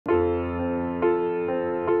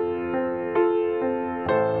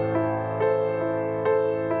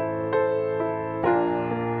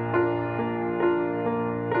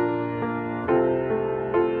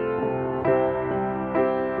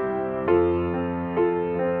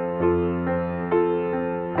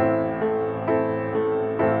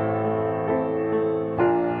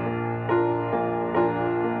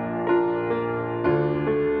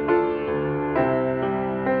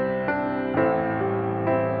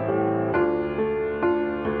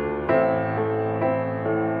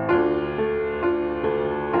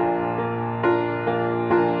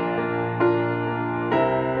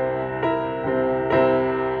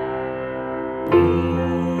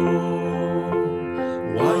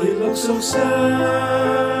look so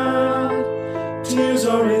sad, tears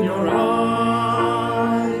are in your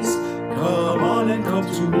eyes. Come on and come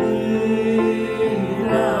to me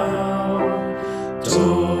now.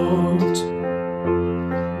 Don't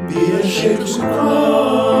be ashamed to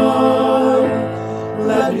cry,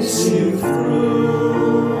 let me see you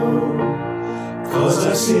through, 'cause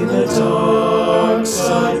I've seen the dark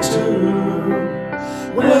side too.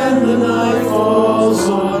 When the night falls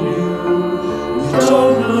on you, you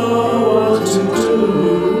don't know what to do.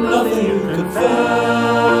 Nothing you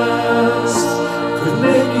confess could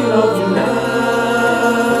make me love you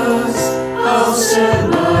less. I'll stand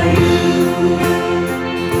by you,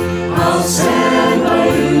 I'll stand by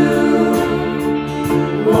you.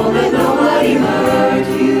 Won't let nobody hurt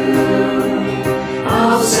you.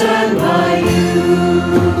 I'll stand by you.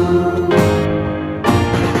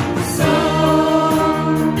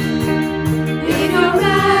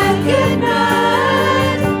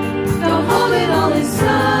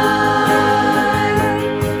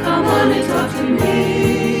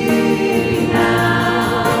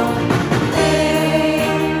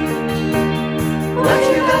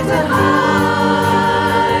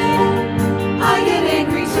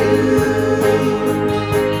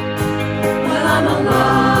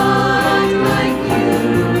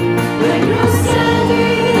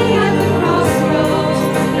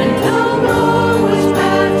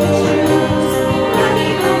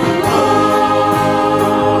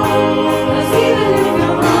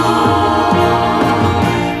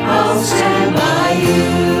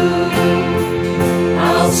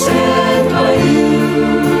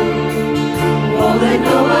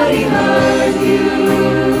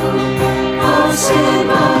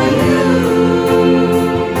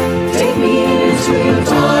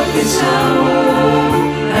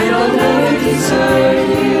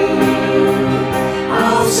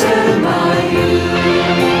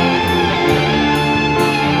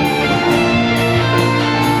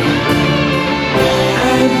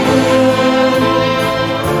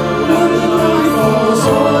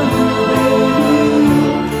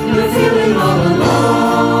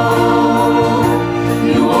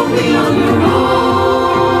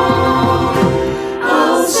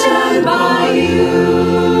 You